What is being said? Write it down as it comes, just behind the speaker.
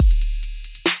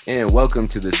And welcome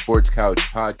to the Sports Couch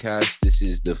podcast. This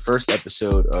is the first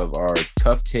episode of our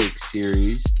Tough Take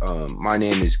series. My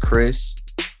name is Chris.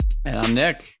 And I'm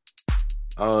Nick.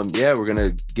 We're going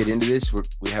to get into this.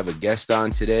 We have a guest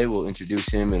on today. We'll introduce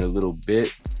him in a little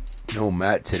bit. No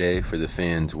Matt today, for the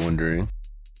fans wondering.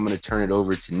 I'm going to turn it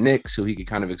over to Nick so he can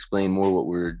kind of explain more what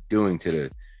we're doing today.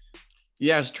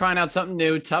 Yeah, just trying out something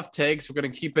new, Tough Takes. We're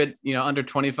going to keep it, under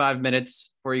 25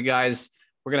 minutes for you guys.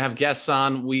 We're going to have guests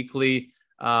on weekly.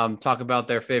 Talk about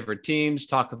their favorite teams,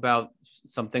 talk about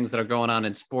some things that are going on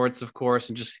in sports, of course,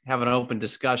 and just have an open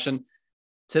discussion.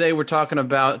 Today, we're talking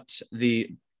about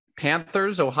the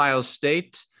Panthers, Ohio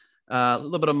State, a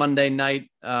little bit of Monday night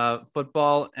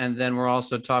football, and then we're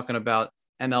also talking about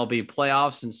MLB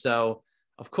playoffs. And so,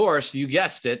 of course, you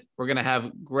guessed it, we're going to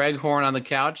have Greg Horne on the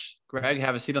couch. Greg,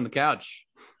 have a seat on the couch.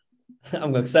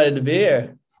 I'm excited to be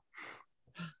here.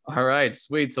 All right,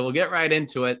 sweet. So we'll get right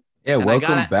into it. Yeah, and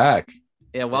welcome back.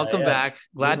 Yeah, welcome back.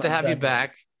 Glad to have you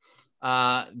back.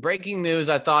 Breaking news,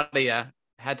 I thought of you.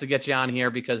 Had to get you on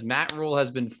here because Matt Rhule has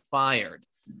been fired.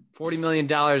 $40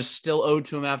 million still owed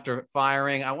to him after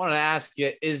firing. I wanted to ask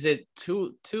you, is it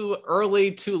too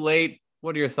early, too late?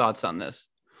 What are your thoughts on this?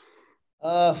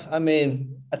 I would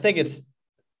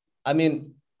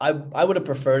have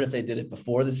preferred if they did it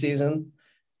before the season,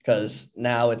 because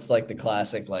now it's like the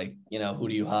classic, who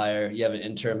do you hire? You have an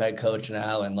interim head coach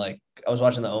now. And I was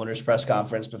watching the owner's press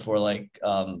conference before I think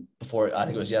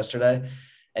it was yesterday.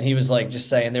 And he was just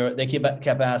saying they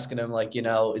kept asking him,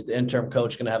 is the interim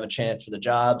coach going to have a chance for the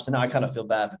job? So now I kind of feel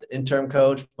bad for the interim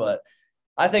coach, but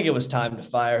I think it was time to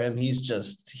fire him. He's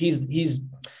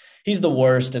the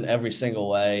worst in every single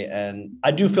way. And I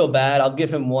do feel bad. I'll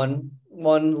give him one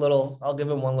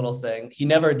little thing. He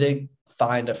never did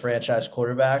find a franchise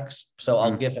quarterback, so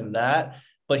I'll give him that.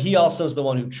 But he also is the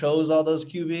one who chose all those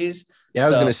QBs. Yeah, I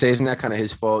was going to say, isn't that kind of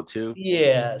his fault too?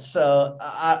 Yeah, so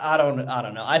I don't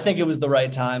know. I think it was the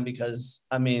right time because,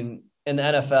 in the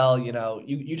NFL, you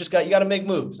got to make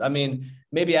moves.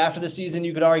 Maybe after the season,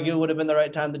 you could argue it would have been the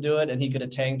right time to do it, and he could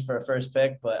have tanked for a first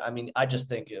pick. But, I just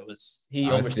think he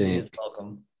overstayed his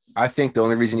welcome. I think the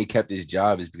only reason he kept his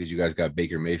job is because you guys got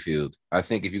Baker Mayfield. I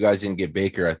think if you guys didn't get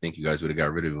Baker, I think you guys would have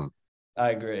got rid of him.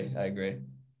 I agree.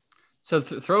 So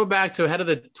throwback to ahead of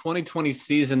the 2020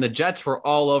 season, the Jets were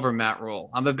all over Matt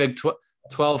Rhule. I'm a big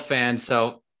 12 fan,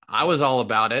 so I was all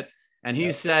about it. And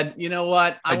he said, you know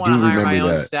what? I want to hire my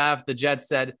own staff. The Jets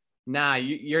said, nah,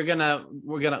 we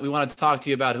want to talk to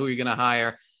you about who you're going to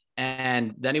hire.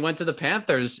 And then he went to the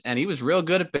Panthers and he was real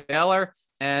good at Baylor.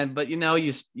 But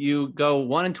you go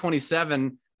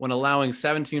 1-27 when allowing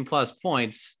 17 plus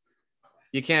points.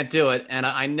 You can't do it. And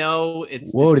I know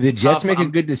it's. Whoa, did the Jets make a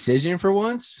good decision for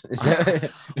once? Is that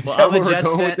I'm a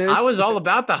Jets fan. I was all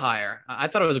about the hire. I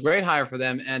thought it was a great hire for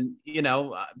them. And,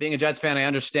 being a Jets fan, I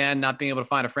understand not being able to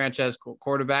find a franchise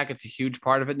quarterback. It's a huge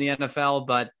part of it in the NFL,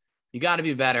 but you got to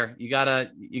be better. You got to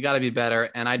be better.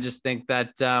 And I just think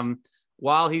that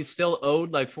while he's still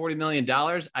owed like $40 million,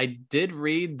 I did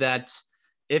read that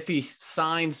if he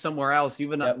signed somewhere else,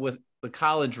 even with the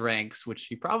college ranks, which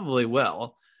he probably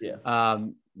will,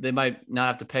 they might not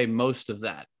have to pay most of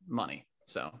that money.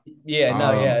 So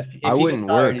I wouldn't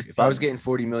work if I was getting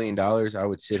 $40 million. I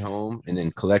would sit home and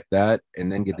then collect that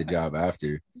and then get the job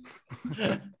after.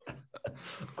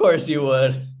 Of course you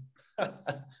would.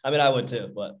 I would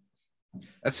too, but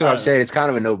that's what I'm saying. It's kind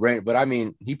of a no-brainer. But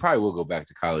he probably will go back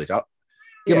to college. I'll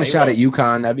give him a shot at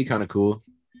UConn. That'd be kind of cool.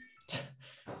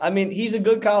 He's a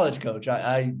good college coach.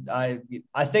 I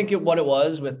think what it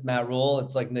was with Matt Rhule,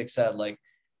 it's like Nick said,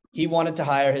 he wanted to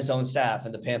hire his own staff,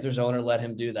 and the Panthers owner let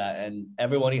him do that. And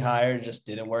everyone he hired just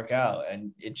didn't work out.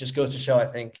 And it just goes to show, I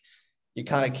think, you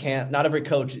kind of can't –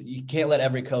 you can't let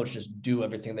every coach just do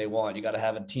everything they want. You got to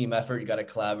have a team effort. You got to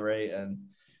collaborate. And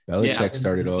Belichick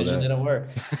started all that. It didn't work.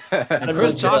 And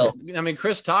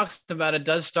Chris talks about it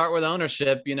does start with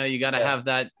ownership. You got to have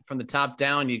that from the top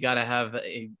down. You got to have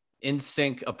a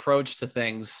in-sync approach to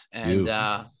things. And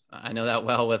I know that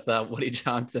well with Woody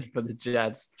Johnson for the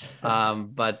Jets.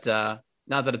 But not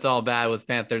that it's all bad with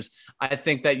Panthers. I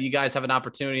think that you guys have an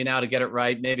opportunity now to get it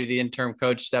right. Maybe the interim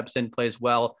coach steps in, plays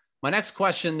well. My next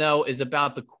question, though, is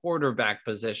about the quarterback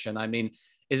position.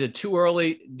 Is it too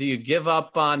early? Do you give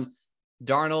up on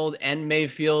Darnold and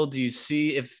Mayfield? Do you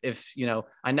see if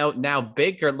I know now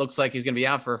Baker looks like he's going to be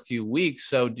out for a few weeks.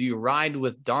 So do you ride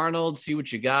with Darnold, see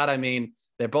what you got?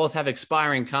 They both have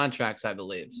expiring contracts, I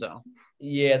believe. So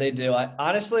yeah, they do.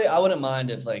 I wouldn't mind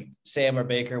if Sam or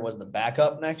Baker was the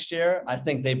backup next year. I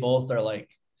think they both are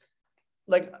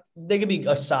they could be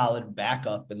a solid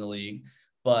backup in the league.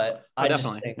 But I just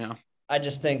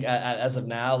think as of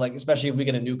now, especially if we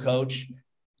get a new coach,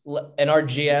 and our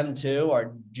GM too.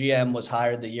 Our GM was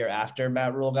hired the year after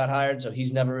Matt Rhule got hired, so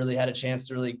he's never really had a chance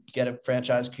to really get a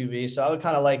franchise QB. So I would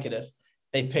kind of like it if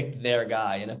they picked their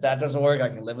guy, and if that doesn't work, I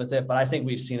can live with it. But I think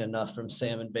we've seen enough from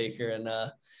Sam and Baker and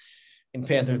in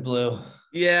Panthers blue.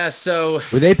 Yeah. So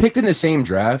were they picked in the same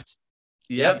draft?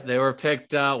 Yep. They were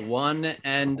picked 1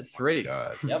 and 3.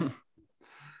 God. Yep.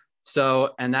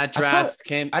 So, and that draft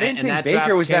came. I didn't and think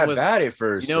Baker was that bad at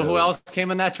first. You know who else came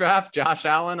in that draft? Josh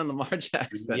Allen and Lamar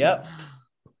Jackson. Yep.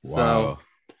 Wow. So,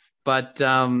 but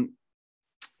so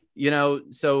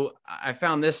I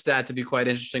found this stat to be quite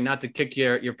interesting. Not to kick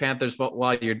your Panthers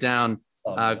while you're down,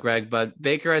 Greg, but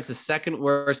Baker has the second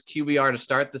worst QBR to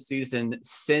start the season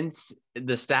since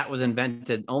the stat was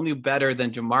invented. Only better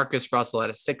than Jamarcus Russell at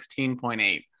a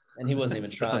 16.8. And he wasn't even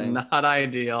trying. Not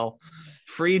ideal.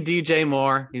 Free DJ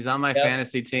Moore. He's on my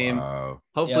fantasy team. Wow.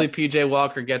 Hopefully PJ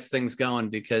Walker gets things going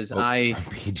because I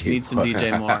need some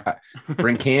DJ Moore.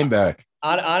 Bring Cam back.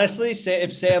 Honestly,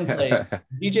 if Sam played,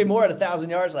 DJ Moore had 1,000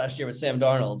 yards last year with Sam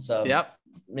Darnold. So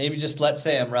maybe just let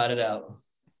Sam ride it out.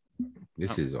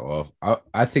 This is off.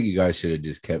 I think you guys should have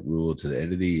just kept Rhule to the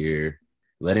end of the year.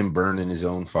 Let him burn in his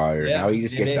own fire. Now he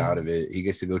just gets out of it. He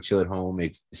gets to go chill at home,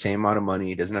 make the same amount of money.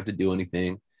 He doesn't have to do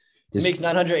anything. He makes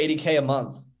 $980K a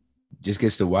month. Just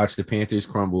gets to watch the Panthers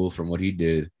crumble from what he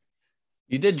did.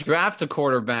 You did draft a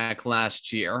quarterback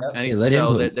last year. Yep. And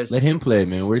let him play,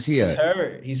 man. Where's he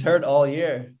at? He's hurt all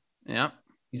year. Yeah.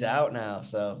 He's out now.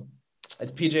 So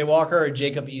it's PJ Walker or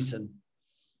Jacob Eason.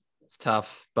 It's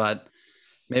tough, but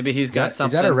maybe he's got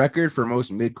something. Is that a record for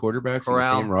most mid quarterbacks on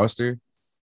the same roster?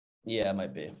 Yeah, it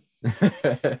might be.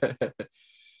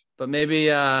 But maybe,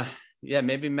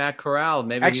 maybe Matt Corral.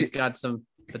 Maybe he's got some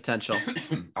potential.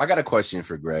 I got a question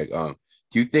for Greg.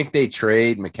 Do you think they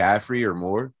trade McCaffrey or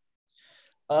Moore?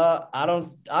 I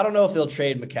don't know if they'll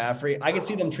trade McCaffrey. I could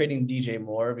see them trading DJ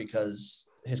Moore because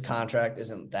his contract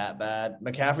isn't that bad.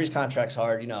 McCaffrey's contract's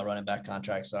hard. You know how running back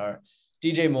contracts are.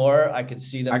 DJ Moore, I could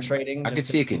see them trading. I could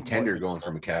see a contender going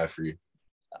for McCaffrey.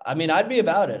 I mean, I'd be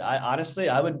about it.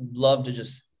 I would love to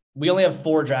just – we only have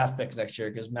 4 draft picks next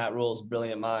year because Matt Rhule's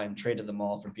brilliant mind traded them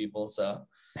all for people. So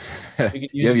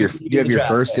you have your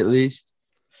first at least?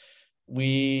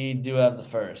 We do have the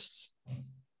first.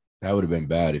 That would have been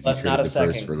bad if you traded the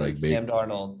first for like Sam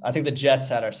Darnold. I think the Jets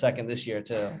had our second this year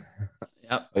too.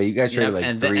 Yep. But you guys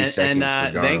traded 3 seconds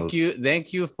for Darnold.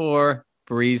 Thank you for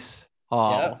Breece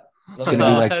Hall. Yep.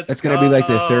 That's gonna be like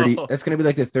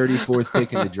the 34th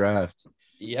pick in the draft.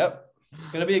 Yep.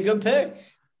 It's gonna be a good pick.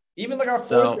 Even like our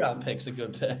 4th round pick's a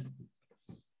good pick.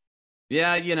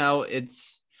 Yeah,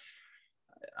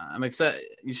 I'm excited.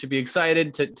 You should be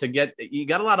excited to get. You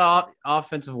got a lot of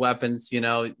offensive weapons.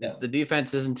 The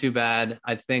defense isn't too bad.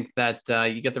 I think that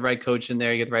you get the right coach in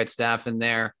there, you get the right staff in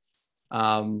there.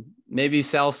 Maybe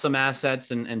sell some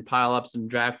assets and pile up some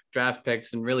draft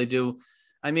picks and really do.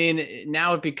 I mean,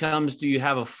 now it becomes: do you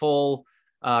have a full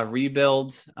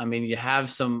rebuild? I mean, you have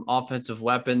some offensive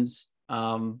weapons,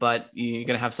 but you're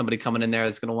going to have somebody coming in there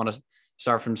that's going to want to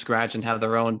start from scratch and have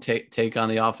their own take on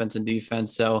the offense and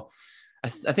defense. So. I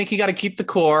think you got to keep the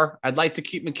core. I'd like to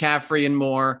keep McCaffrey and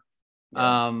Moore,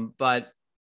 but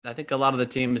I think a lot of the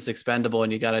team is expendable,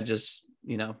 and you got to just,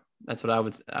 that's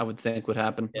what I would think would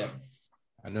happen. Yeah,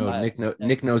 I know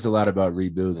Nick knows a lot about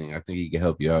rebuilding. I think he can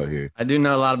help you out here. I do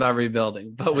know a lot about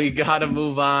rebuilding, but we got to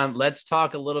move on. Let's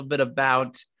talk a little bit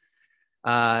about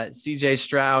CJ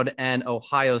Stroud and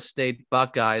Ohio State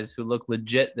Buckeyes, who look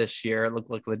legit this year,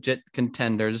 look like legit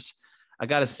contenders. I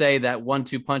got to say that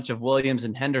 1-2 punch of Williams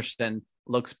and Henderson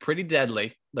looks pretty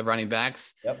deadly, the running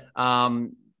backs. Yep.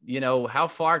 How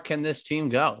far can this team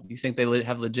go? Do you think they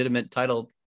have legitimate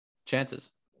title chances?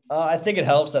 I think it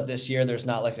helps that this year there's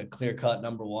not like a clear-cut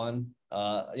number one.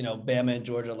 Bama and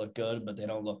Georgia look good, but they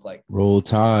don't look like Roll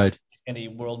Tide. Any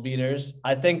world beaters.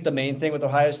 I think the main thing with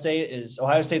Ohio State is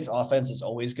Ohio State's offense is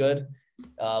always good.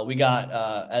 We got,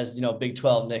 as you know, Big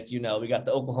 12, Nick, we got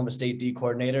the Oklahoma State D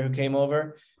coordinator who came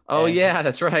over. Oh, yeah,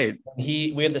 that's right.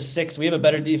 We have a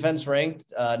better defense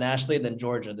ranked nationally than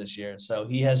Georgia this year. So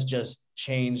he has just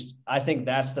changed. I think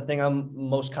that's the thing I'm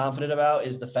most confident about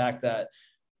is the fact that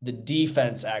the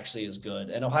defense actually is good.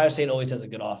 And Ohio State always has a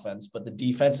good offense, but the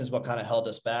defense is what kind of held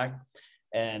us back.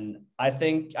 And I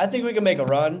think we can make a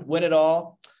run, win it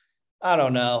all. I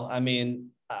don't know. I mean,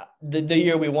 the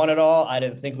year we won it all, I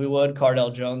didn't think we would.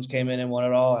 Cardell Jones came in and won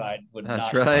it all, and I would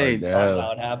not thought that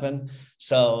would happen.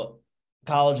 So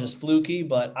college is fluky,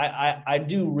 but I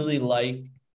do really like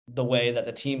the way that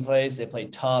the team plays. They play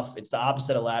tough. It's the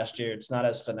opposite of last year. It's not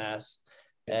as finesse.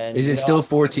 And is it still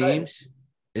 4 teams?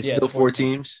 It's still 4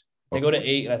 teams. They go to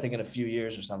 8, and I think in a few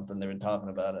years or something they've been talking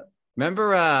about it.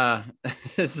 Remember,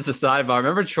 this is a sidebar.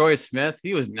 Remember Troy Smith?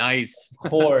 He was nice. Of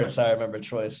course, I remember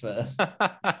Troy Smith.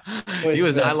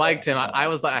 I liked him.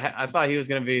 I thought he was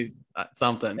going to be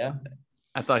something. Yeah.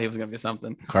 I thought he was going to be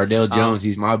something. Cardale Jones,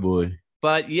 he's my boy.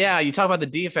 But yeah, you talk about the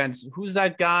defense. Who's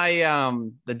that guy?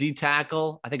 The D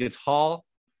tackle? I think it's Hall.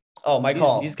 Oh, Mike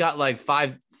Hall. He's got like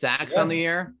 5 sacks on the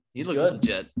year. He looks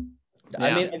legit. Yeah.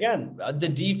 I mean, again, the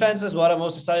defense is what I'm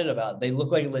most excited about. They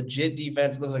look like a legit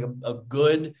defense. It looks like a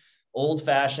good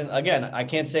old-fashioned. Again, I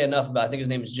can't say enough about. I think his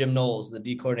name is Jim Knowles, the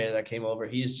D coordinator that came over.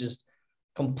 He's just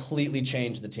completely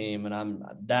changed the team, and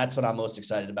that's what I'm most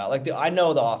excited about. Like I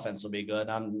know the offense will be good.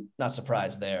 I'm not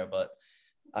surprised there, but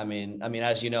I mean,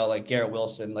 as you know, like Garrett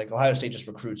Wilson, like Ohio State just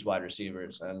recruits wide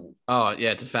receivers, and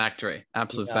it's a factory,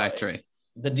 absolute factory.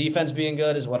 The defense being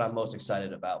good is what I'm most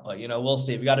excited about. But we'll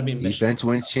see. We got to be defense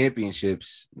wins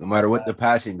championships, no matter what the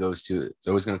passing goes to. It's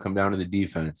always going to come down to the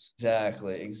defense.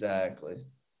 Exactly.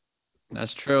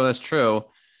 That's true.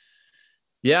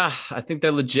 Yeah, I think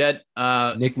they're legit.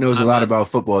 Nick knows a lot about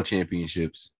football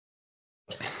championships.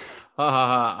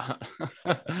 But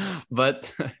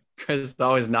Chris is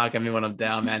always knocking me when I'm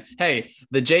down, man. Hey,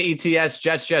 the Jets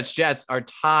Jets are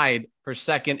tied for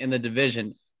second in the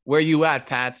division. Where you at,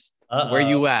 Pats? Where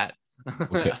you at?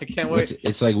 Okay. I can't wait.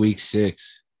 It's like week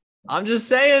 6. I'm just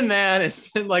saying, man. It's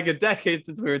been like a decade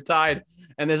since we were tied,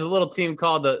 and there's a little team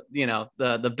called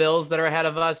the Bills that are ahead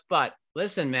of us. But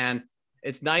listen, man,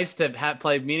 it's nice to have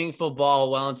played meaningful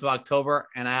ball well into October,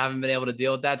 and I haven't been able to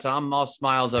deal with that. So I'm all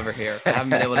smiles over here. I haven't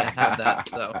been able to have that,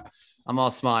 so I'm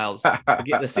all smiles.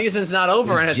 The season's not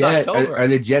over, and it's October. Are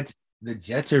the Jets? The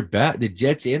Jets are back. The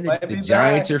Jets and the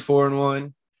Giants are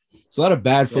 4-1. It's a lot of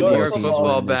bad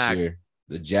football back. Year.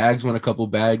 The Jags won a couple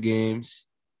bad games.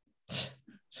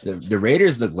 The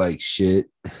Raiders look like shit,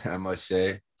 I must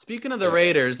say. Speaking of the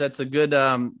Raiders, that's a good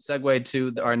segue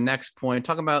to our next point.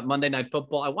 Talking about Monday Night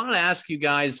Football, I wanted to ask you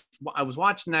guys, I was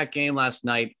watching that game last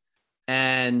night,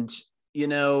 and,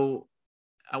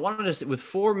 I wanted to, with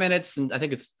 4 minutes and I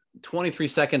think it's 23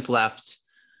 seconds left,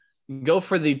 go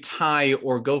for the tie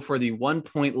or go for the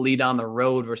 1-point lead on the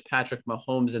road versus Patrick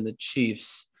Mahomes and the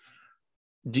Chiefs.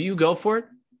 Do you go for it?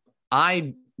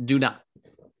 I do not.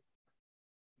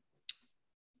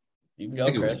 You can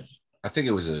go, Chris. I think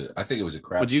it was a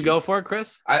crap. Would you go for it,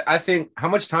 Chris? I think how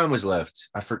much time was left?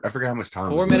 I forgot how much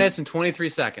time. 4 minutes and 23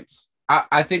 seconds.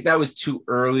 I think that was too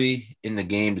early in the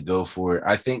game to go for it.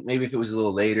 I think maybe if it was a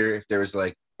little later, if there was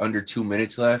like under 2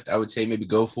 minutes left, I would say maybe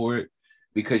go for it,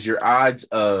 because your odds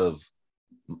of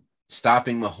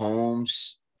stopping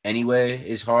Mahomes anyway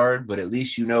is hard, but at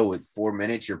least with 4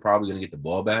 minutes you're probably going to get the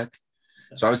ball back.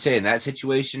 So I would say in that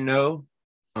situation, no.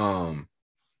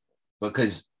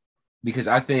 Because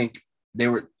I think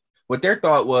what their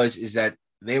thought is that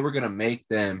they were going to make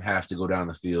them have to go down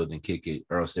the field and kick it,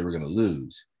 or else they were going to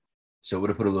lose. So it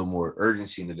would have put a little more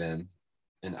urgency into them.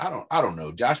 And I don't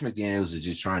know. Josh McDaniels is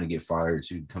just trying to get fired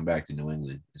so he can come back to New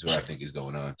England, is what I think is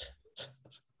going on.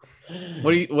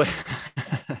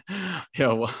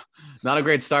 Not a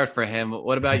great start for him.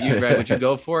 What about you, Greg? Would you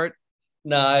go for it?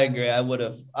 No, I agree. I would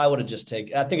have just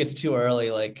taken. I think it's too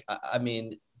early. Like, I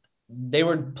mean, they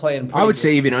were playing. I would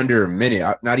say even under a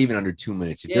minute, not even under 2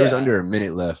 minutes. If there was under a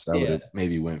minute left, I would have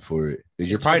maybe went for it,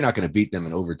 because you're probably not going to beat them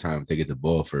in overtime if they get the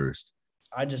ball first.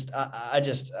 I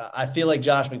feel like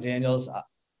Josh McDaniels.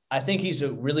 I think he's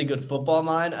a really good football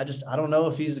mind. I don't know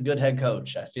if he's a good head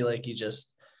coach. I feel like he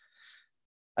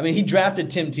drafted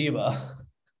Tim Tebow.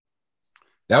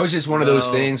 That was just one of those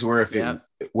things where if it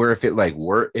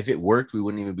worked, we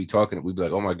wouldn't even be talking. We'd be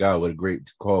like, oh my God, what a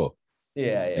great call.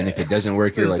 Yeah. And if it doesn't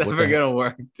work, you're like, it's never gonna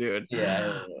work, dude.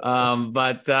 Yeah.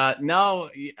 No,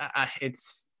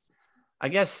 it's, I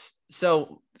guess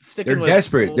so. They're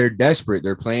desperate. They're desperate.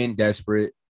 They're playing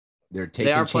desperate. They're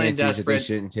taking chances that they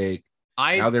shouldn't take.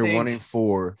 Now they're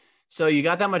 1-4. So you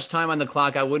got that much time on the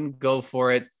clock. I wouldn't go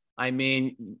for it. I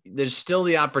mean, there's still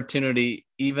the opportunity,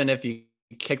 even if you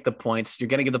kick the points, you're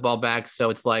going to get the ball back. So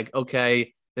it's like,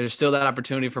 okay, there's still that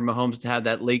opportunity for Mahomes to have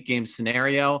that late game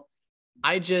scenario.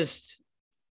 I think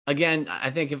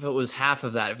if it was half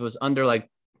of that, if it was under like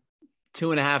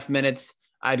 2.5 minutes,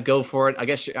 I'd go for it. I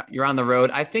guess you're on the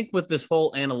road. I think with this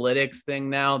whole analytics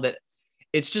thing now, that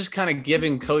it's just kind of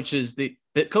giving coaches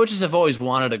that coaches have always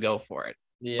wanted to go for it,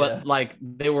 but like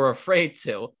they were afraid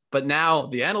to. But now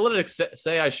the analytics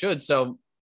say I should. So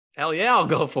hell yeah, I'll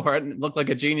go for it and look like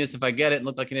a genius if I get it and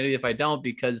look like an idiot if I don't,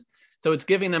 because so it's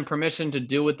giving them permission to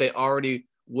do what they already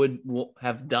would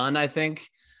have done. I think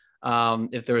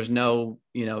if there was no,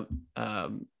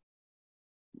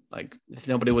 like if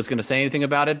nobody was going to say anything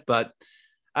about it, but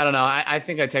I don't know. I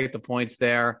think I take the points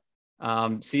there.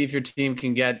 See if your team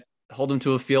can get hold them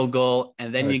to a field goal,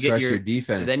 and then you get your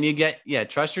defense. Then you get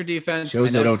trust your defense.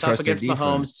 Shows they don't trust their defense.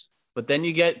 Mahomes, but then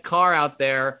you get Carr out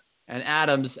there and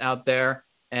Adams out there,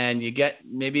 and you get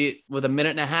maybe with a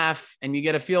minute and a half, and you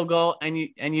get a field goal, and you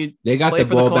they got the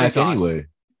ball back anyway.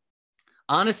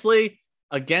 Honestly,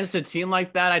 against a team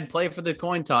like that, I'd play for the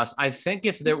coin toss. I think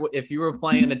if you were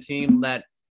playing a team that,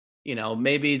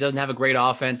 maybe doesn't have a great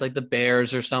offense like the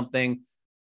Bears or something,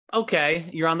 okay,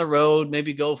 you're on the road,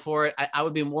 maybe go for it. I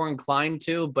would be more inclined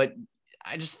to, but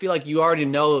I just feel like you already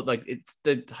know, like, it's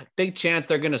the big chance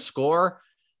they're going to score.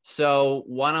 So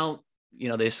why don't,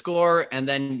 they score, and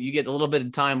then you get a little bit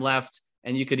of time left,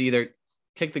 and you could either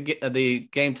kick the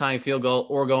game time field goal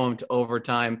or go into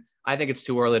overtime. I think it's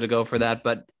too early to go for that,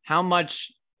 but how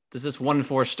much does this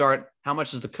 1-4 start? How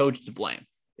much is the coach to blame?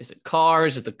 Is it Carr?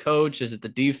 Is it the coach? Is it the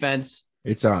defense?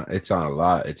 It's on a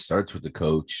lot. It starts with the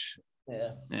coach.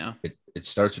 Yeah. It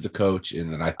starts with the coach,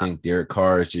 and then I think Derek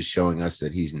Carr is just showing us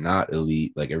that he's not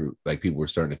elite like people were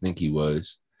starting to think he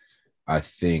was. I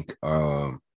think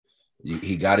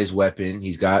he got his weapon.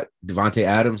 He's got Devontae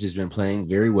Adams has been playing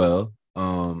very well.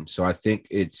 So I think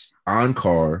it's on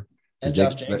Carr. And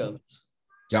Josh Jacobs.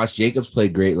 Josh Jacobs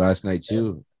played great last night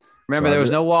too. Remember, there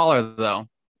was no Waller though.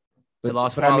 They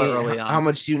lost Waller early on. How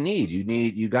much do you need?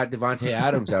 You got Devontae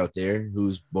Adams out there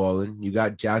who's balling. You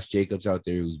got Josh Jacobs out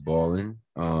there who's balling.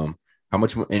 How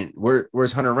much more? And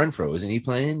where's Hunter Renfrow? Isn't he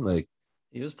playing? Like,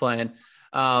 he was playing.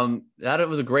 That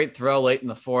was a great throw late in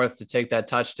the fourth to take that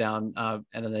touchdown. And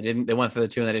then they went for the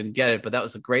 2 and they didn't get it, but that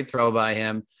was a great throw by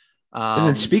him. And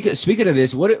then speaking of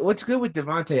this, what's good with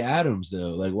Devontae Adams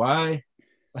though? Like, why?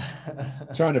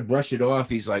 Trying to brush it off.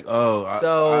 He's like,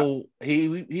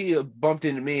 he bumped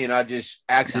into me and I just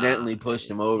accidentally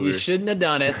pushed him over. He shouldn't have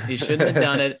done it.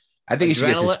 I think he should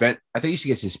get suspended. I think he should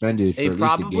get suspended. He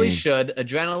probably should.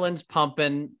 Adrenaline's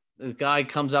pumping. The guy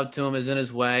comes up to him, is in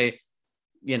his way.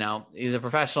 He's a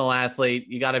professional athlete.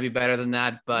 You got to be better than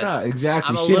that. But no, exactly.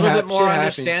 I'm a little bit more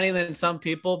understanding than some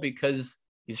people because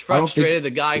he's frustrated.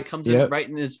 The guy comes in right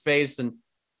in his face, and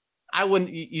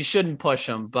you shouldn't push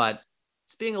him, but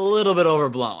it's being a little bit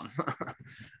overblown.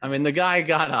 I mean, the guy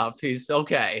got up. He's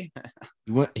okay.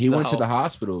 He went to the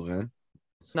hospital, man.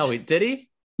 No, did he?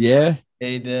 Yeah.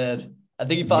 He did. I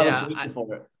think he filed a police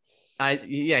report.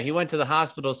 He went to the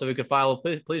hospital so he could file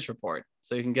a police report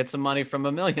so he can get some money from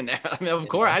a millionaire. I mean, of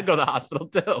course, I'd go to the hospital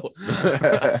too.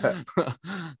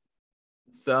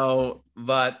 So,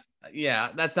 but yeah,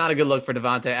 that's not a good look for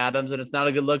Devontae Adams, and it's not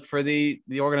a good look for the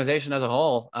organization as a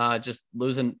whole. Just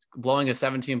blowing a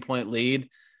 17-point lead.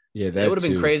 Yeah, it would have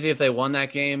been crazy if they won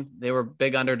that game. They were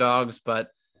big underdogs,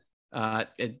 but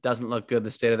it doesn't look good.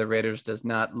 The state of the Raiders does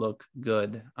not look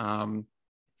good.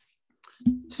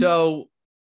 So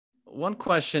one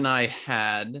question I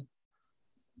had,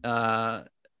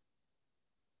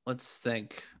 let's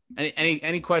think.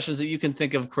 Any questions that you can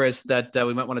think of, Chris, that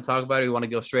we might want to talk about, or you want to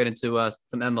go straight into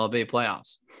some MLB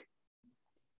playoffs?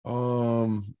 I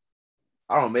don't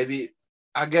know. Maybe,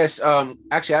 I guess,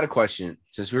 actually I had a question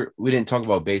since we didn't talk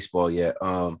about baseball yet.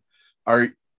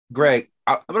 Greg,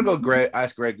 I'm going to go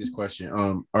ask Greg this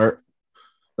question.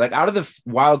 Like, out of the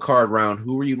wild card round,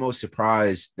 who were you most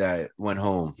surprised that went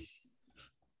home?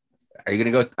 Are you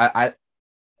going to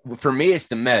go? For me, it's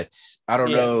the Mets. I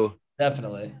don't know.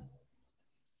 Definitely.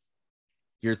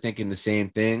 You're thinking the same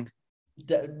thing?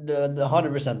 The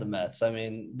 100% the Mets. I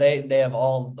mean, they have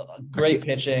all great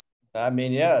pitching. I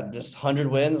mean, just 100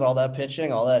 wins, all that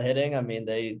pitching, all that hitting. I mean,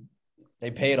 they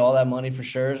paid all that money for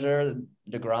Scherzer,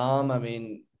 DeGrom. I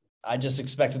mean, I just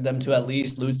expected them to at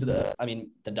least lose to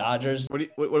the Dodgers.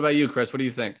 What about you, Chris? What do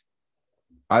you think?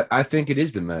 I think it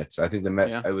is the Mets. I think the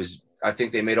Mets. Yeah. I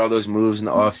think they made all those moves in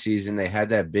the offseason. They had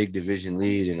that big division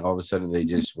lead, and all of a sudden they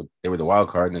were the wild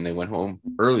card, and then they went home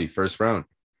early, first round.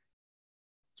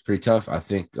 It's pretty tough. I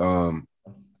think who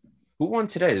won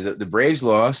today? The Braves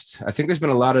lost. I think there's been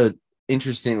a lot of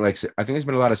interesting, I think there's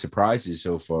been a lot of surprises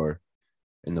so far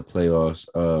in the playoffs.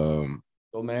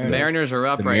 Mariners are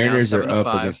up right now. Mariners are up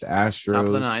against the Astros. Top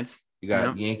of the ninth. You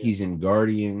got Yankees and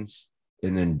Guardians,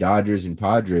 and then Dodgers and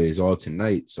Padres all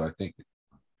tonight. So I think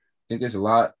there's a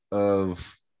lot going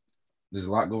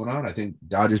on. I think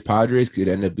Dodgers Padres could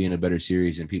end up being a better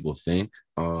series than people think.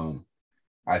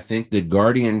 I think the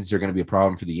Guardians are going to be a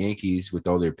problem for the Yankees with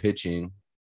all their pitching.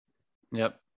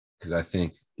 Yep. Because I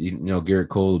think Garrett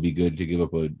Cole would be good to give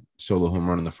up a solo home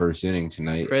run in the first inning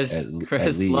tonight. Chris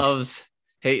loves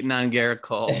hating on Garrett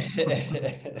Cole.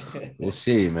 We'll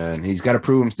see, man. He's got to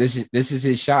prove him. This is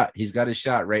his shot. He's got his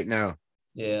shot right now.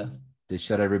 Yeah. To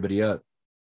shut everybody up.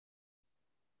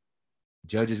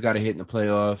 Judge has got to hit in the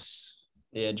playoffs.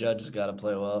 Yeah, Judge has got to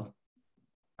play well.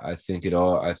 I think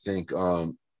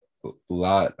A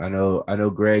lot. I know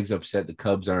Greg's upset the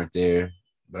Cubs aren't there,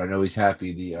 but I know he's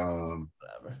happy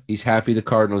Whatever. he's happy the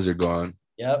Cardinals are gone.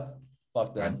 Yep.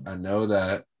 Fuck them. I know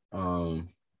that.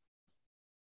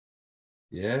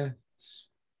 Yeah.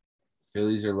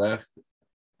 Phillies are left.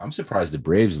 I'm surprised the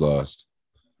Braves lost.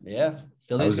 Yeah.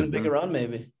 Phillies gonna make a run,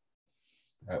 maybe.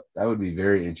 That would be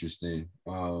very interesting.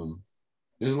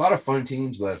 There's a lot of fun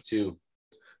teams left too.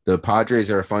 The Padres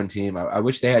are a fun team. I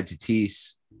wish they had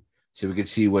Tatis so we could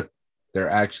see what they're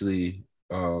actually.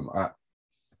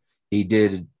 He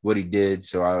did what he did,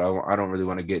 so I don't really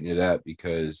want to get into that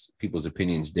because people's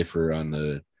opinions differ on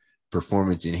the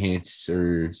performance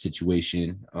enhancer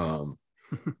situation.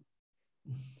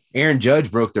 Aaron Judge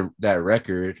broke that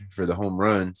record for the home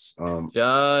runs.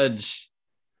 Judge,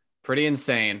 pretty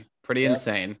insane.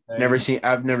 Insane. I haven't seen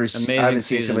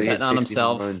somebody hit 60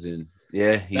 home runs in.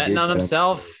 Yeah, he betting on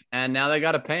himself, and now they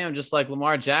got to pay him just like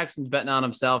Lamar Jackson's betting on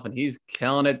himself, and he's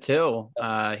killing it too.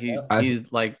 He's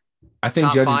like I think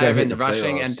top Judge 5 in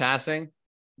rushing and passing.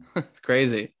 It's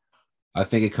crazy. I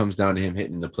think it comes down to him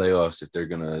hitting the playoffs if they're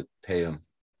gonna pay him.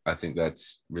 I think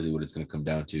that's really what it's gonna come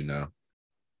down to now.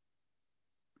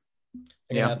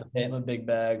 They're gonna have to pay him a big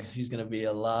bag. He's gonna be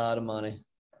a lot of money.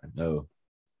 I know.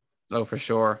 Oh, for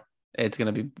sure. It's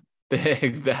gonna be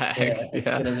big bags.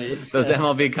 Yeah. Those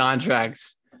MLB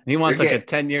contracts. He wants like a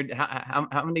 10-year.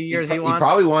 How many years he wants? He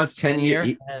probably wants 10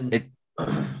 years.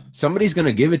 Somebody's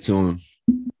gonna give it to him.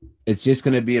 It's just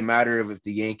gonna be a matter of if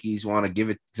the Yankees want to give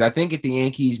it. Because I think if the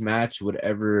Yankees match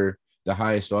whatever the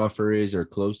highest offer is or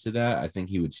close to that, I think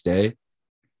he would stay.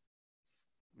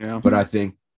 Yeah. But I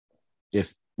think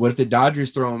what if the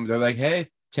Dodgers throw him? They're like, hey,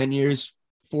 10 years,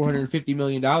 $450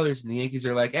 million, and the Yankees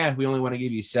are like, we only want to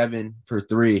give you 7 for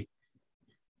 3.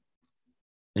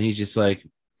 And he's just like,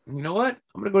 you know what?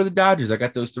 I'm gonna go to the Dodgers. I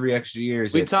got those 3 extra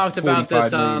years. We talked about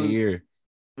this a year.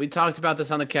 We talked about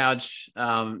this on the couch.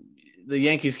 The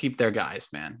Yankees keep their guys,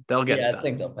 man. They'll get it done. I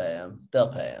think they'll pay him.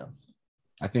 They'll pay him.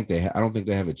 I don't think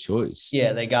they have a choice.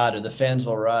 Yeah, they got to. The fans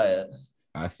will riot.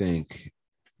 I think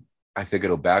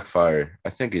it'll backfire.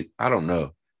 I don't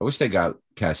know. I wish they got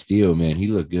Castillo, man. He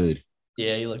looked good.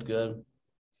 Yeah, he looked good.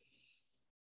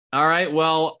 All right.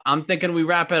 Well, I'm thinking we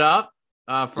wrap it up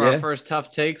for our first Tough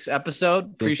Takes episode.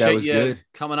 Appreciate you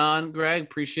coming on, Greg.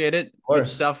 Appreciate it. Good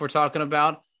stuff we're talking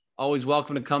about. Always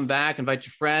welcome to come back. Invite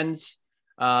your friends.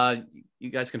 You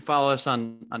guys can follow us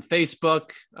on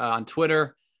Facebook, on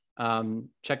Twitter.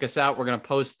 Check us out. We're going to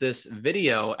post this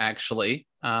video actually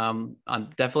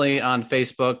definitely on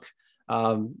Facebook.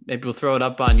 Maybe we'll throw it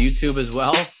up on YouTube as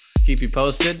well. Keep you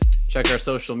posted. Check our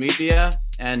social media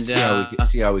and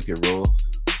see how we can roll.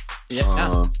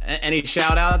 Yeah. Any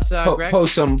shout outs, Greg?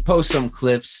 Post some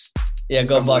clips. Yeah,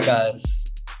 go Buckeyes.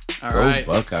 All right.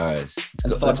 Buckeyes.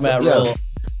 Fuck Matt Rhule.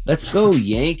 Let's go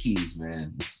Yankees,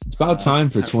 man. It's about time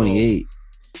for 28.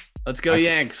 Let's go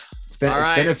Yanks. It's been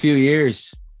a few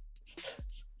years.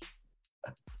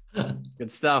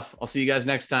 Good stuff. I'll see you guys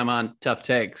next time on Tough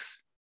Takes.